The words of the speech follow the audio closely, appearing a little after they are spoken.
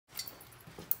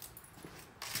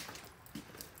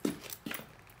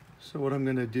So what I'm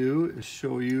going to do is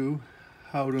show you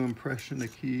how to impression a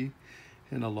key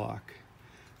in a lock.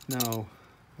 Now,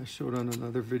 I showed on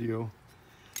another video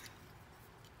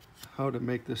how to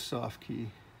make this soft key.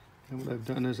 And what I've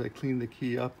done is I cleaned the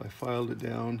key up, I filed it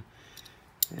down.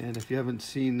 And if you haven't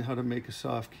seen how to make a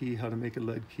soft key, how to make a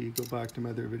lead key, go back to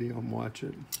my other video and watch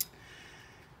it.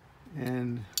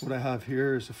 And what I have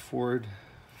here is a Ford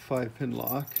 5-pin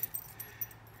lock.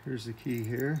 Here's the key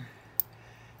here.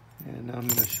 And now I'm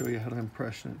going to show you how to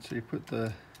impression it. So you put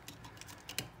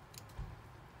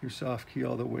your soft key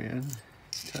all the way in,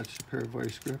 attach a pair of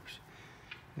vice grips,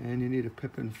 and you need a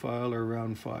pip-in file or a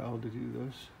round file to do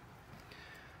this.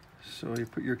 So you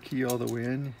put your key all the way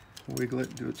in, wiggle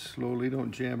it, do it slowly, don't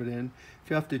jam it in.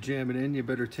 If you have to jam it in, you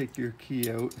better take your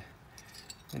key out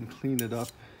and clean it up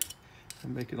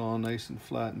and make it all nice and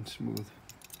flat and smooth.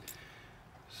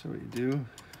 So what you do,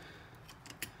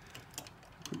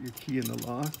 put your key in the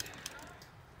lock,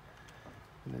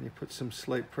 and then you put some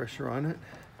slight pressure on it,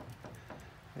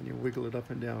 and you wiggle it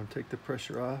up and down. Take the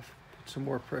pressure off, put some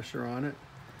more pressure on it,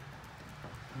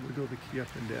 and wiggle the key up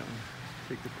and down.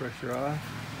 Take the pressure off,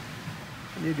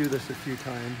 and you do this a few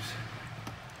times.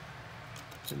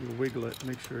 Then you wiggle it,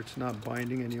 make sure it's not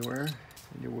binding anywhere,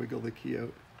 and you wiggle the key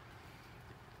out.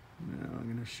 Now I'm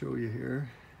going to show you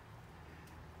here.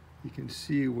 You can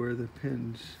see where the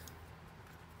pins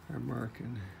are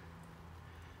marking.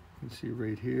 You can see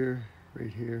right here,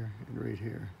 and right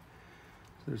here.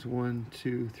 So there's 1,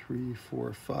 2, 3,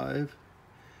 4, 5.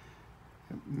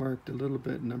 Marked a little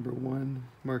bit, number 1,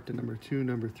 marked a number 2,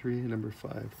 number 3, and number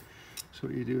 5. So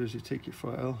what you do is you take your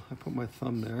file, I put my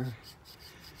thumb there,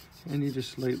 and you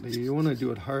just lightly, you want to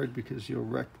do it hard because you'll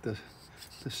wreck the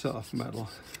soft metal.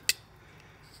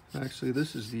 Actually,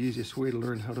 this is the easiest way to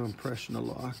learn how to impression a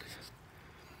lock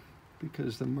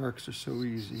because the marks are so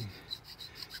easy.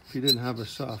 If you didn't have a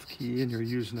soft key and you're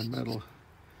using a metal,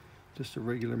 just a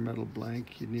regular metal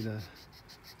blank, you'd need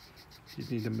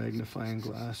a magnifying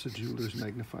glass, a jeweler's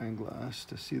magnifying glass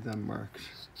to see them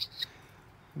marks.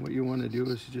 And what you want to do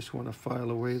is you just want to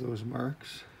file away those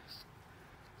marks.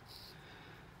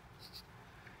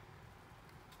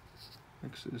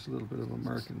 Actually, there's a little bit of a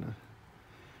mark in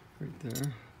right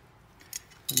there.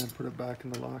 And then put it back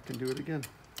in the lock and do it again.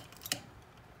 Put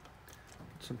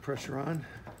some pressure on,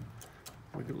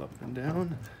 wiggle up and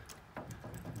down.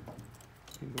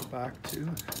 You can go back to.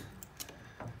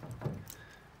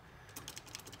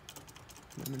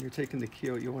 And when you're taking the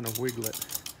key out, you want to wiggle it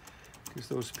because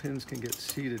those pins can get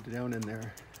seated down in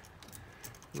there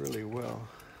really well.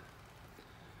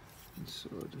 And so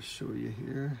I'll just show you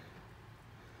here.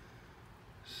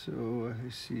 So I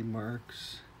see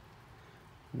marks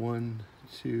 1,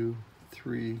 2,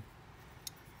 3,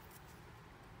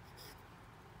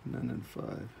 none and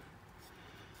 5.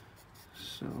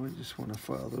 So I just want to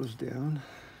file those down.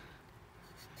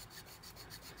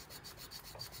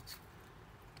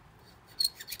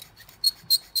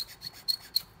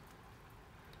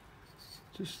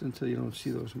 Just until you don't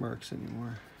see those marks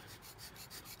anymore.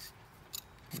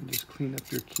 And just clean up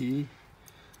your key.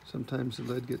 Sometimes the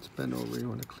lead gets bent over, you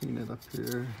want to clean it up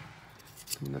here.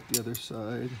 Clean up the other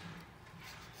side.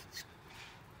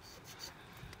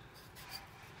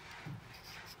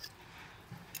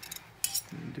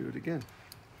 And do it again.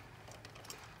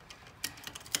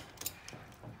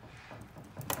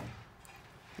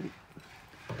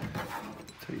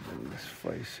 Tighten this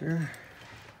vise here.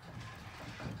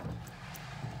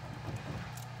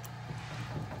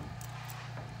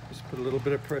 Just put a little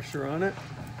bit of pressure on it.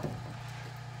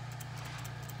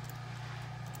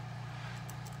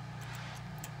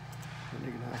 And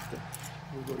you're gonna have to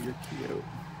wiggle your key out.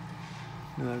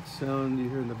 Now that sound you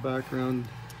hear in the background,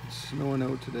 it's snowing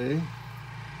out today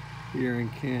here in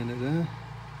Canada.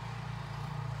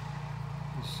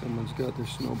 Someone's got their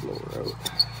snowblower out.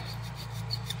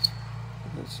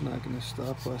 But that's not going to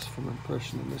stop us from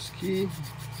impressioning this key.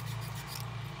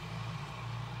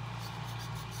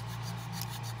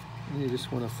 And you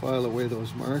just want to file away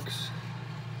those marks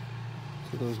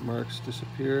so those marks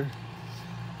disappear.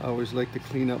 I always like to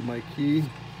clean up my key.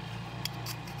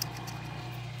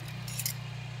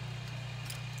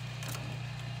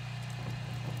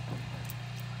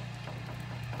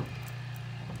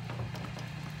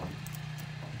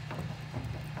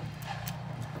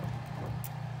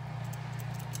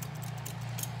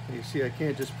 You see, I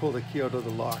can't just pull the key out of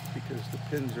the lock because the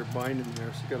pins are binding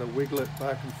there. So you got to wiggle it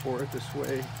back and forth this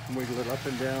way, and wiggle it up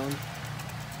and down,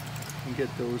 and get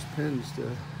those pins to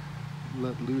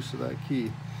let loose of that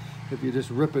key. If you just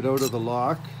rip it out of the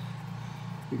lock,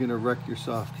 you're going to wreck your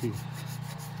soft key.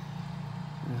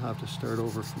 You'll have to start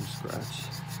over from scratch.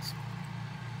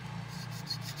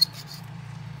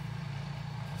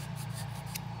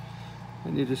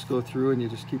 And you just go through and you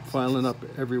just keep filing up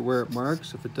everywhere it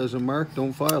marks. If it doesn't mark,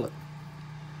 don't file it.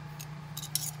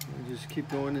 And just keep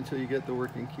going until you get the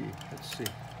working key. Let's see.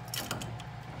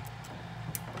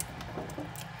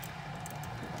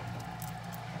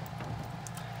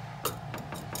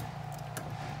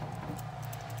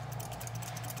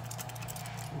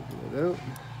 Pull it out.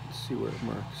 Let's see where it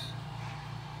marks.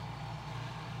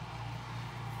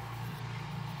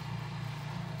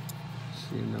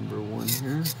 See number 1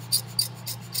 here.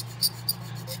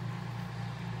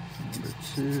 Number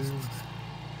 2.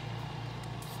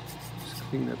 Just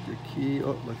clean up your key.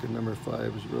 Oh, look at number 5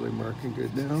 is really marking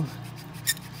good now.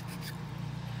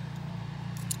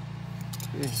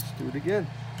 Okay, let's do it again.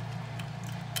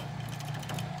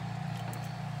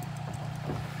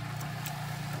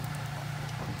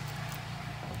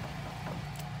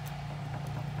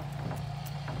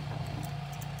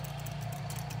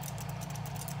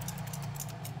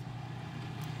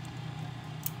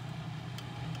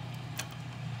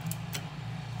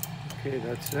 Okay,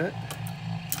 that's it.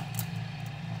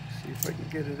 See if I can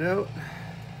get it out.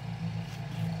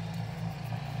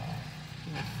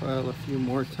 I'll file a few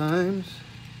more times.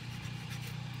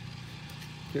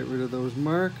 Get rid of those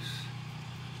marks.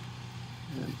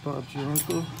 And Bob's your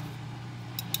uncle.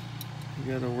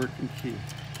 You got a working key.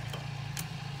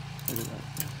 Look at that.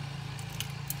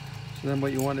 So then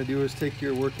what you want to do is take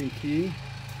your working key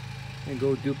and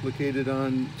go duplicate it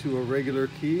onto a regular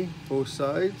key, both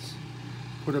sides.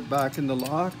 Put it back in the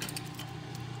lock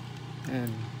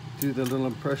and do the little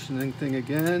impressioning thing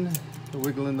again, the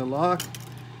wiggle in the lock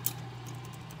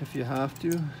if you have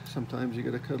to. Sometimes you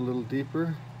got to cut a little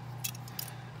deeper.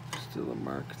 Still a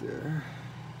mark there.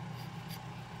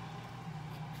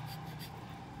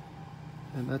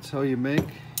 And that's how you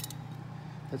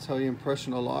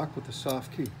impression a lock with a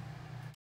soft key.